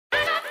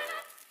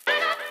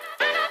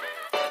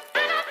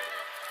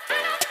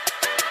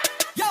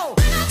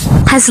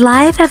Has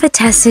life ever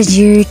tested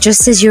you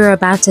just as you're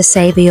about to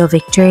savor your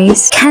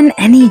victories? Can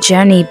any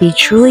journey be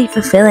truly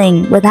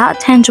fulfilling without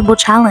tangible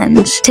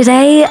challenge?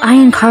 Today, I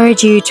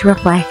encourage you to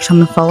reflect on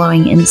the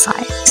following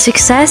insight.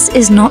 Success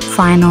is not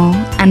final,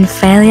 and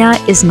failure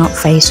is not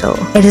fatal.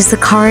 It is the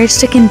courage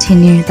to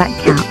continue that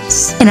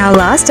counts. In our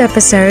last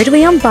episode,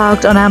 we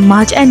embarked on our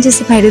much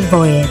anticipated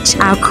voyage,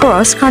 our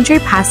cross-country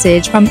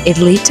passage from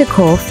Italy to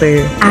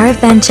Corfu. Our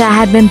adventure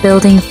had been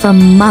building for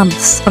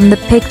months, from the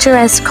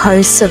picturesque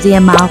coasts of the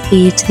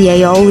Amalfi to the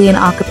Aeolian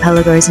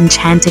archipelago's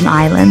enchanting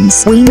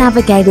islands. We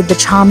navigated the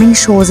charming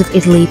shores of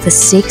Italy for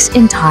 6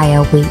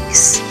 entire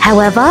weeks.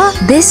 However,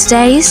 this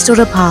day stood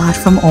apart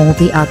from all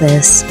the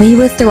others. We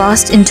were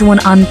thrust into an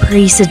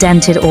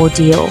unprecedented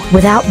ordeal.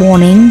 Without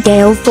warning,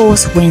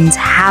 gale-force winds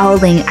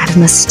howling at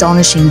an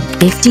astonishing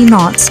 50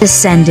 knots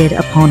descended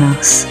upon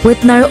us.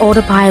 With no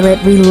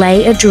autopilot, we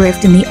lay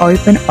adrift in the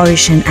open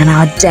ocean, and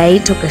our day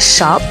took a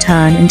sharp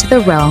turn into the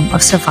realm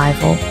of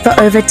survival. For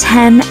over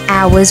 10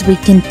 hours, we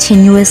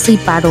continuously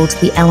battled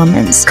the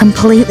elements,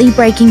 completely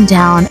breaking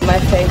down. My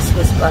face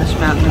was Splash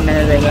Mountain a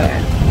minute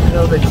ago.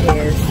 All the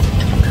tears.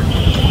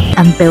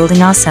 And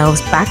building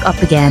ourselves back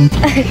up again.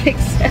 I've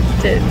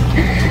accepted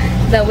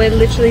that we're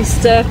literally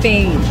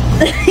surfing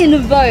in a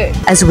boat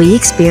as we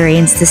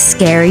experience the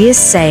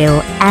scariest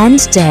sail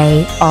and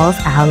day of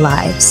our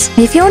lives.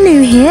 If you're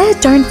new here,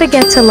 don't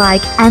forget to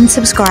like and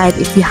subscribe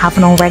if you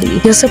haven't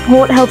already. Your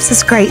support helps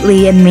us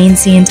greatly and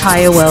means the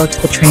entire world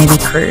to the Trinity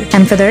crew.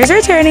 And for those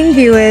returning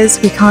viewers,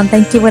 we can't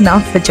thank you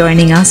enough for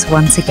joining us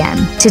once again.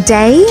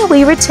 Today,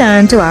 we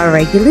return to our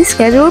regularly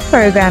scheduled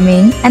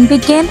programming and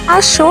begin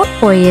our short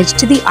voyage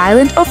to the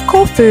island of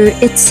Corfu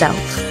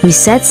itself. We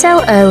set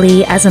sail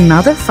early as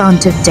another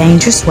front of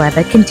dangerous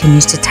weather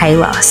continues to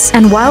tail us.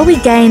 And while we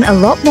gain a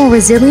lot more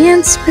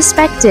resilience,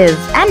 perspective,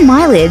 and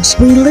mileage,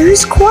 we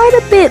lose quite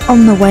a bit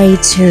on the way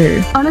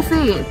too.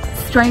 Honestly,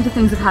 stranger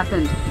things have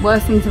happened.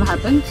 Worse things have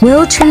happened.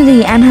 Will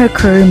Trinity and her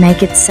crew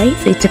make it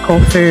safely to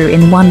Corfu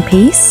in one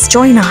piece?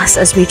 Join us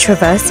as we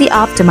traverse the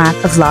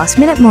aftermath of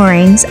last-minute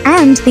moorings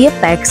and the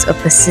effects of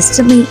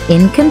persistently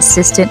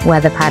inconsistent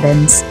weather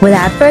patterns.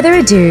 Without further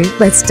ado,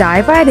 let's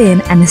dive right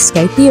in and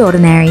escape the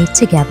ordinary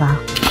together.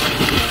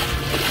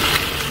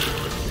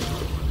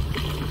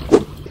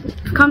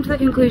 I've come to the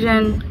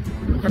conclusion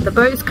that the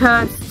boat is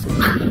cursed.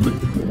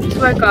 Just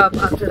woke up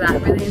after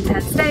that really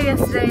intense day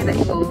yesterday that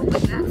you all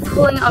witnessed.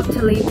 Pulling up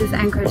to leave this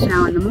anchorage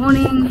now in the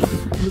morning.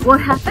 And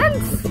what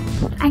happens?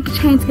 The anchor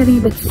chain's getting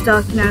a bit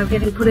stuck, you know,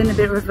 getting put in a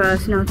bit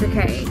reverse, you know, it's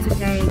okay.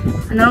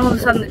 And then all of a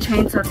sudden the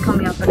chain starts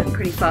coming up at a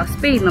pretty fast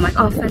speed and I'm like,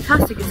 oh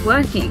fantastic, it's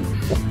working.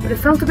 But it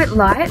felt a bit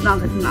light and I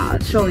was like, nah,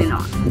 it's surely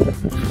not.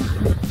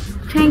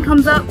 Chain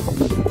comes up.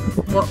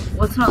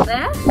 What's not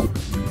there?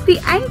 The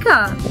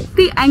anchor!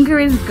 The anchor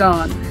is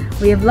gone.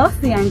 We have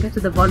lost the anchor to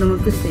the bottom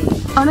of the sea.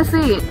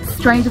 Honestly,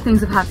 stranger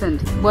things have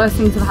happened. Worse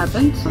things have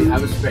happened. We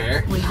have a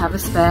spare. We have a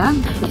spare.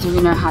 Do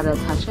we know how to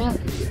attach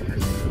it?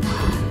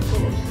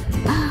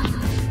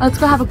 Let's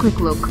go have a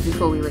quick look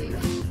before we leave.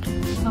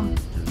 Oh.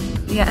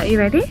 Yeah, are you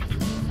ready?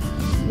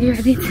 You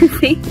ready to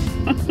see?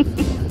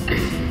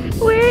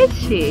 Where is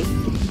she?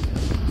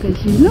 Because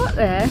she's not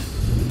there.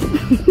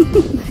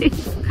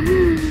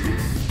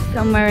 She's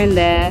somewhere in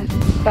there.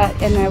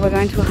 But you know, we're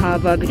going to a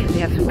harbour because we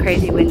have some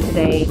crazy wind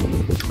today.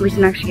 We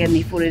didn't actually get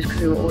any footage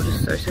because we were all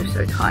just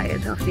so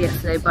tired after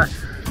yesterday, but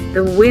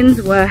the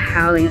winds were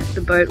howling. The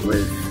boat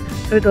was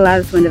the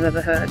loudest wind I've ever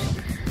heard.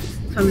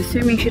 So I'm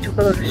assuming she took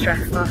a lot of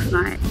stress last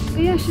night.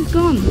 But yeah, she's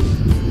gone.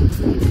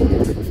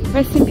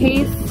 Rest in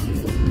peace.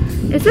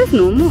 Is this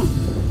normal?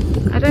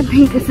 I don't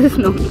think this is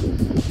normal.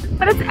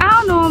 But it's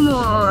our normal.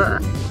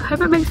 I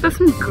hope it makes for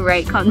some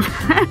great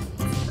content.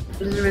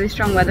 There's a really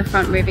strong weather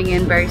front moving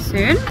in very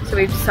soon, so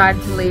we've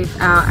decided to leave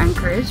our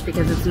anchorage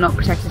because it's not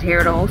protected here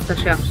at all,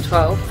 especially after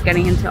 12. It's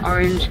getting into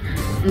orange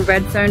and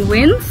red zone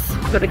winds.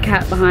 We've got a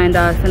cat behind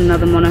us and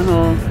another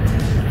monohull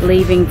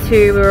leaving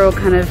too. We're all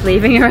kind of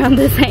leaving around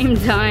the same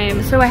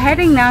time. So we're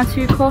heading now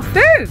to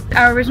Corfu.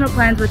 Our original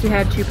plans were to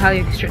head to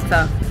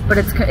Pagliacastrizza, but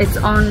it's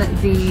on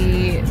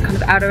the kind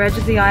of outer edge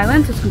of the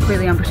island. It's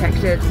completely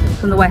unprotected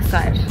from the west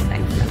side.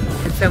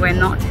 And so we're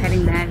not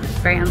heading there. It's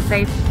very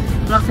unsafe.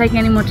 Not taking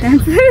any more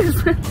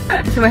chances.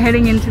 So we're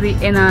heading into the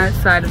inner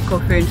side of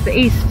Corfu, into the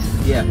east.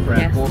 Yeah,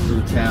 around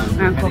Corfu town.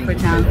 Around Corfu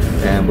town.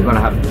 And we're going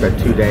to have about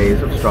 2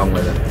 days of strong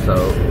weather.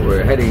 So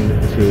we're heading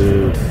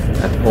to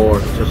a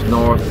port just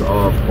north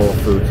of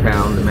Corfu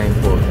town. The main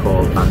port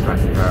called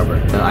MANDRAKI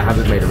harbour. I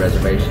haven't made a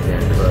reservation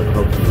yet, but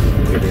hopefully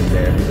we can get in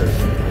there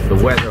because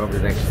the weather over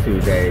the next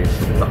 2 days,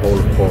 the whole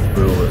of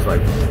Corfu was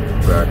like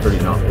 30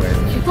 knot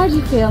winds. How do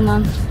you feel,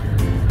 Mum?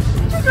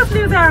 Did you just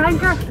lose our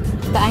anchor?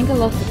 The anchor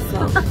lost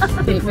itself.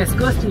 It was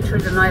gusty through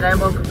the night. I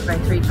woke up about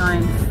 3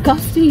 times.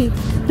 Gusty.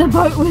 The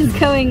boat was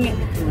going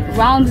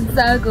round in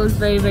circles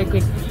very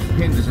quick.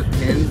 Pin, there's a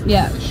pin.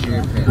 Yeah. A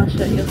shear pin. I'm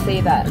sure you'll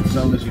see that. As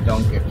long as you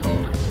don't get caught,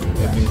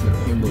 it means the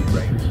pin will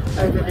break.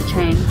 Over the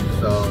chain.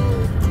 So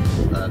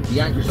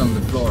the anchor's on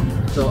the floor.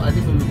 So I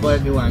think when we buy a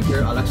new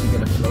anchor, I'll actually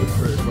get a float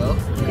for it as well.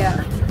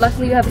 Yeah.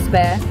 Luckily you have a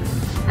spare.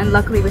 And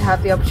luckily we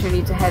have the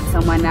opportunity to head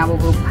somewhere now where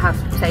we'll have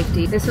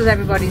safety. This was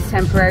everybody's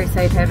temporary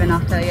safe haven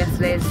after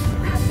yesterday's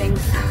happenings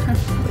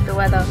with the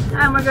weather.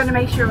 And we're going to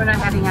make sure we're not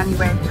heading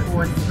anywhere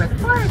towards where the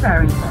fires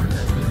are in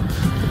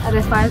Corfu. Are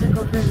there fires in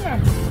Corfu?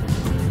 Yes.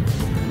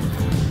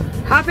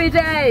 Happy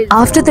days!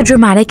 After the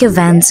dramatic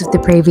events of the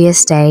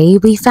previous day,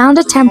 we found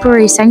a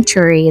temporary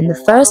sanctuary in the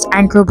first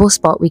anchorable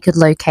spot we could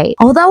locate.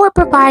 Although it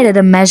provided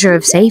a measure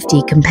of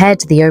safety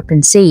compared to the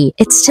open sea,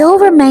 it still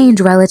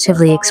remained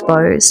relatively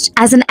exposed.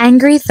 As an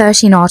angry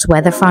 30-knot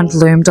weather front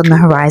loomed on the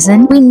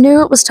horizon, we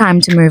knew it was time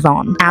to move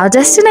on. Our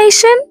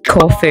destination?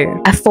 Corfu,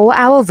 a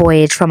 4-hour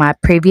voyage from our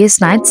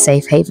previous night's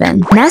safe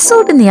haven.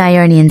 Nestled in the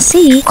Ionian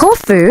Sea,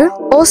 Corfu,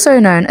 also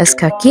known as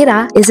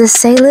Kerkyra, is a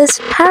sailor's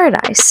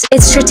paradise.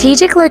 Its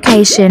strategic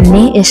location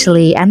near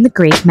Italy and the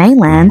Greek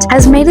mainland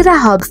has made it a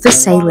hub for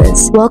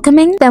sailors,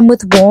 welcoming them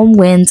with warm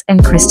winds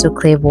and crystal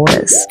clear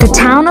waters. The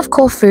town of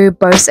Corfu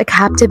boasts a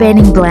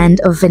captivating blend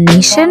of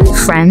Venetian,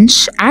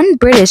 French, and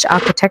British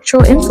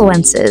architectural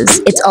influences.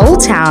 Its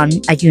Old Town,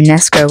 a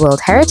UNESCO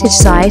World Heritage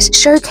Site,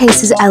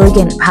 showcases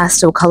elegant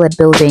pastel-colored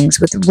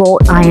buildings with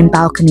wrought iron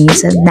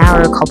balconies and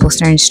narrow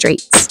cobblestone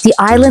streets. The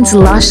island's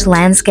lush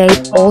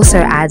landscape also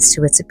adds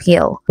to its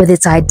appeal. With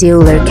its ideal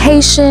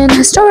location,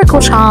 historical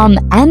charm,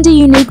 and a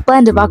unique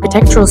blend of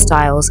architectural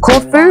styles,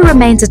 Corfu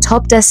remains a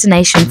top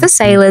destination for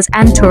sailors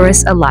and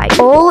tourists alike,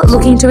 all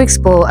looking to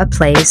explore a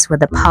place where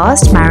the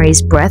past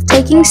marries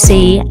breathtaking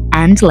sea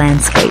and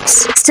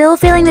landscapes. Still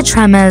feeling the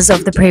tremors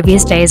of the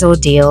previous day's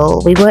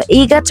ordeal, we were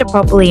eager to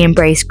properly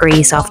embrace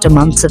Greece after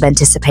months of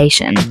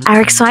anticipation.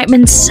 Our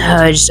excitement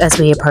surged as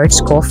we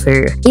approached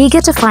Corfu,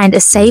 eager to find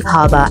a safe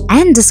harbour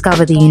and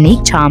discover the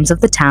unique charms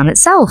of the town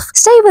itself.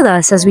 Stay with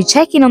us as we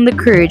check in on the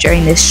crew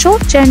during this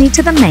short journey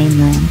to the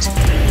mainland.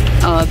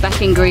 Oh,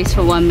 back in Greece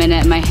for 1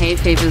 minute, my hay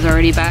fever's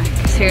already back.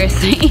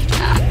 Seriously.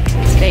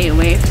 Stay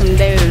away from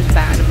those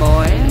bad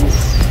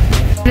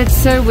boys. It's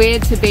so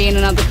weird to be in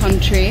another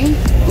country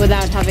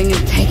without having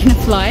taken a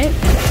flight,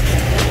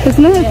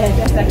 isn't it?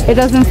 Yeah, it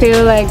doesn't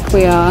feel like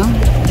we are.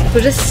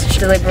 We're just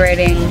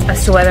deliberating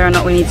as to whether or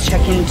not we need to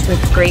check into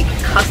with Greek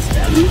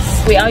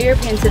customs. We are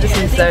European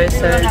citizens though,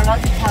 so... We're not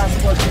allowed to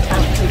passport to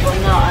people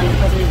not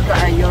because we've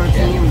got our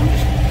European one.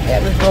 Yeah,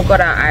 we've all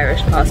got our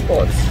Irish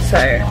passports,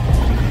 so...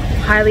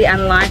 highly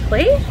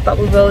unlikely, but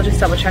we will just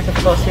double check, of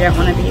course. We don't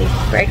want to be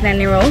breaking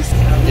any rules.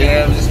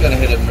 Yeah, I'm just going to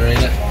hit a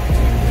marina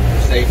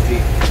for safety,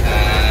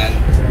 and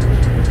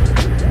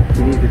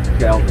we need to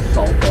get all the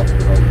salt off the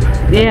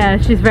boat. Yeah,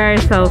 she's very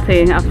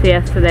salty after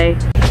yesterday.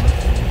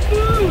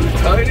 Ooh,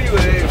 tiny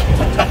wave.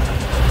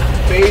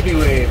 Baby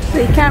wave. So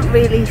you can't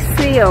really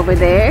see over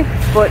there,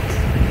 but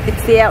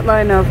it's the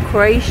outline of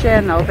Croatia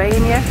and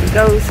Albania. It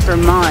goes for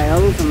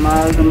miles and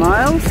miles and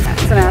miles.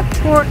 That's on our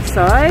port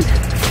side.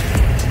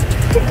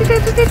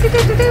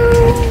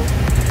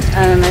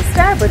 And on the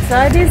starboard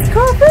side is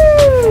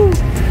Corfu!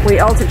 We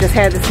also just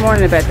heard this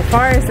morning about the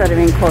fires that are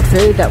in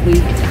Corfu that we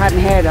hadn't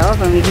heard of,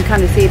 and we can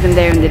kind of see them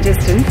there in the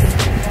distance.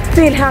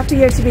 Feel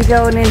happier to be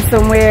going in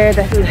somewhere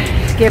that will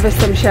give us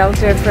some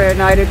shelter for a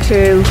night or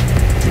two.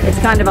 It's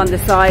kind of on the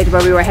side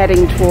where we were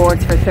heading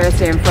towards for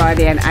Thursday and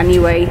Friday, and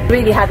anyway,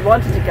 really had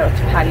wanted to go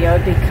to Patio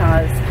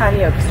because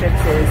Patio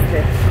Strips is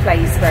the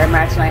place where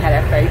Martin and I had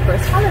our very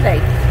first holiday.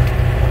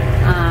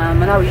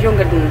 And I was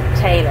younger than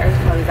Taylor,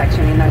 I was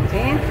actually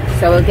 19.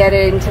 So we'll get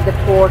into the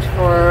port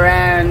for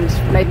around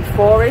maybe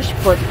 4ish,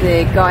 but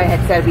the guy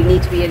had said we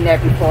need to be in there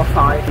before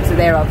 5. So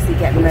they're obviously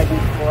getting ready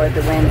for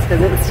the winds,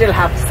 because it will still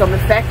have some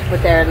effect,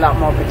 but they're a lot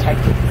more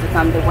protected because it's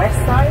on the west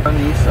side. On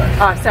the east side.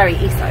 Oh, sorry,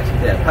 east side.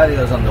 Yeah,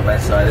 Patio's on the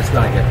west side, it's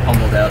going to get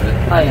pummeled out.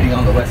 Anything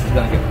on the west is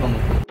going to get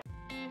pummeled.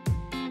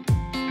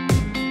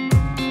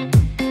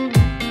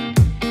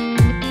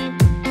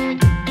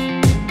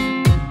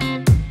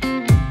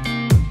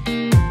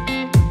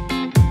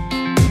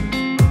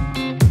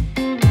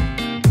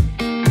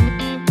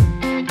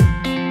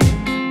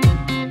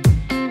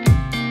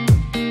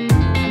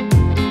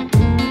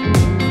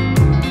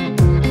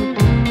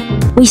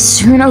 We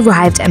soon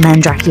arrived at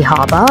MANDRAKI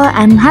harbour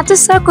and had to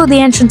circle the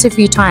entrance a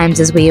few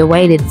times as we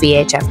awaited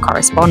VHF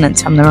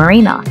correspondence from the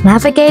marina.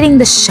 Navigating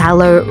the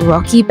shallow,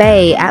 rocky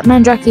bay at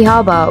MANDRAKI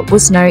harbour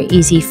was no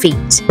easy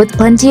feat, with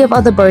plenty of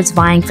other boats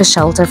vying for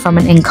shelter from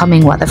an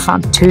incoming weather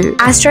front too.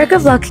 Our stroke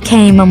of luck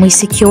came when we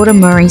secured a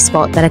mooring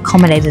spot that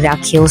accommodated our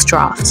keel's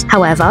draft.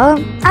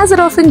 However, as it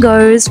often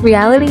goes,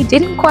 reality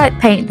didn't quite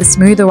paint the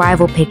smooth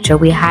arrival picture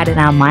we had in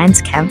our mind's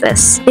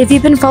canvas. If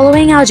you've been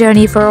following our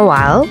journey for a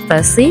while,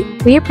 firstly,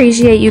 we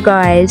appreciate you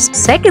guys.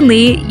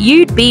 Secondly,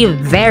 you'd be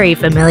very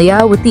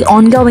familiar with the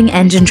ongoing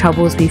engine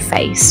troubles we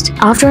faced.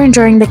 After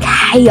enduring the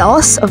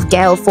chaos of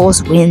gale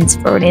force winds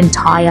for an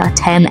entire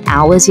 10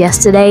 hours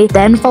yesterday,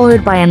 then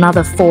followed by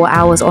another 4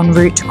 hours en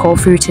route to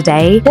Corfu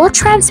today, what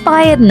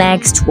transpired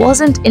next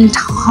wasn't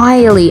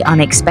entirely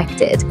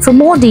unexpected. For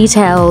more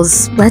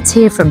details, let's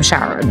hear from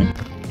Sharon.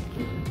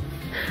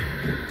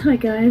 Hi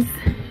guys.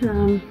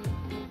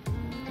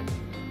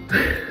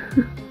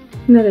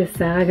 Another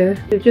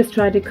saga. We've just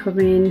tried to come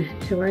in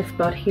to our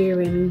spot here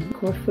in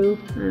Corfu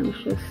and it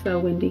was just so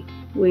windy.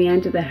 We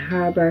entered the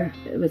harbour,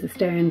 it was a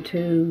stern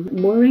to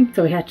mooring,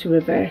 so we had to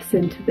reverse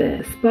into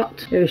the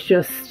spot. It was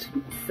just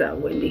so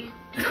windy.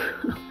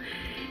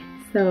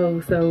 so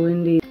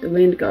windy. The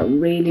wind got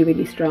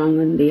really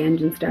strong and the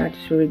engine started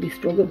to really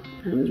struggle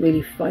and it was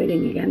really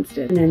fighting against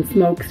it. And then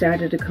smoke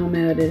started to come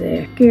out of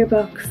the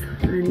gearbox,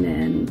 and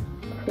then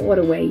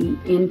quarter way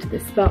into the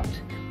spot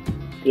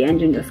the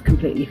engine just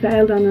completely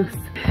failed on us.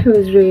 It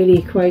was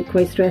really quite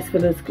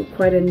stressful. It's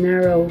quite a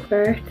narrow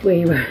berth.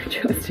 We were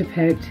just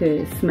about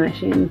to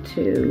smash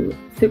into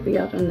super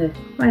yacht on the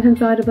right hand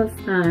side of us,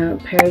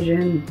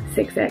 Persian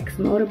 6X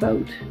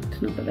motorboat.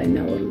 It's not that I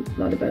know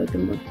a lot about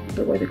them, but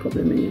they're worth a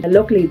couple of million.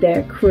 Luckily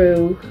their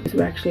crew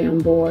were actually on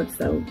board,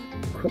 so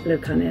a couple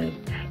of kind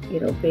of, you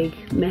know,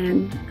 big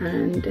men,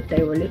 and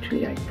they were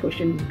literally like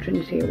pushing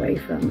Trinity away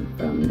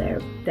from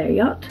their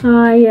yacht.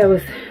 Yeah, it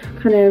was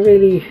kind of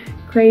really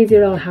crazy.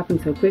 It all happened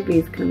so quickly.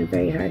 It's kind of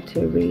very hard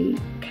to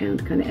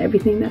recount kind of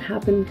everything that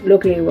happened.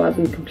 Luckily it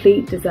wasn't a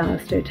complete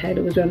disaster.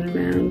 Taylor was running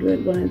around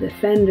with one of the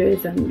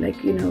fenders and,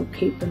 like, you know,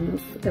 keeping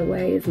us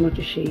away as much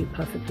as she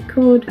possibly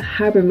could. The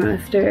harbour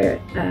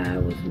master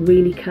was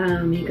really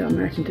calm. He got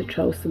Martin to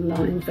throw some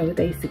lines, so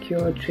they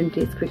secured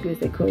Trinity as quickly as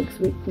they could, because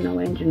with no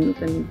engine,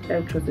 nothing,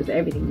 air thrusters,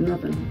 everything,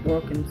 nothing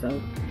working.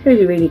 So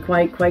really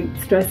quite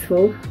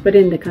stressful, but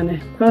in the kind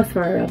of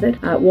crossfire of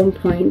it, at one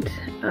point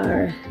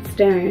our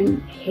stern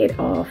hit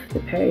off the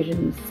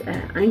Persian's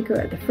anchor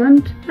at the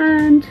front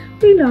and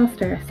we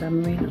lost our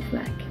San Marino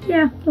flag.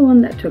 Yeah, the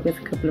one that took us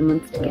a couple of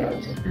months to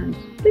get, and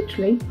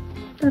literally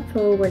that's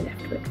all we're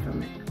left with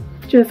from it.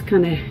 Just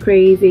kind of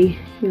crazy.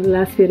 You know, the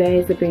last few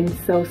days have been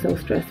so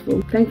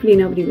stressful. Thankfully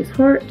nobody was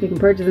hurt. We can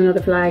purchase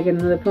another flag and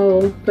another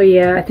pole, but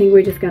yeah, I think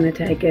we're just going to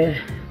take a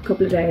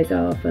couple of days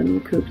off and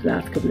recoup. The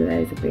last couple of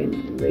days have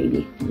been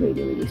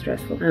really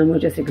stressful and we're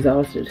just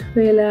exhausted.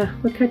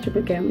 We'll catch up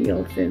again with you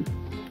all soon.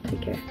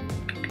 Take care.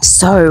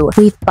 So,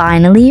 we've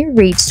finally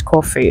reached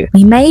Corfu.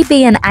 We may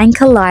be an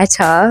anchor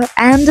lighter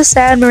and a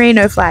San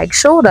Marino flag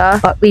shorter,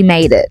 but we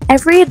made it.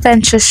 Every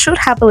adventure should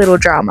have a little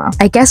drama.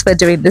 I guess we're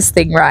doing this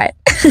thing right.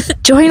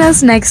 Join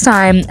us next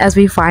time as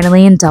we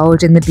finally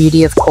indulge in the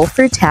beauty of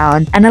Corfu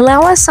town and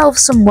allow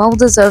ourselves some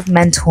well-deserved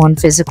mental and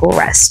physical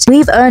rest.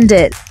 We've earned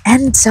it,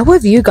 and so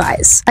have you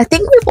guys. I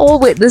think we've all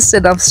witnessed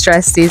enough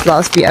stress these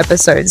last few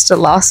episodes to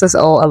last us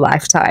all a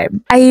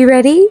lifetime. Are you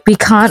ready? We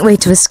can't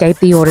wait to escape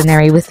the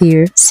ordinary with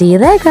you. See you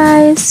there,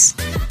 guys.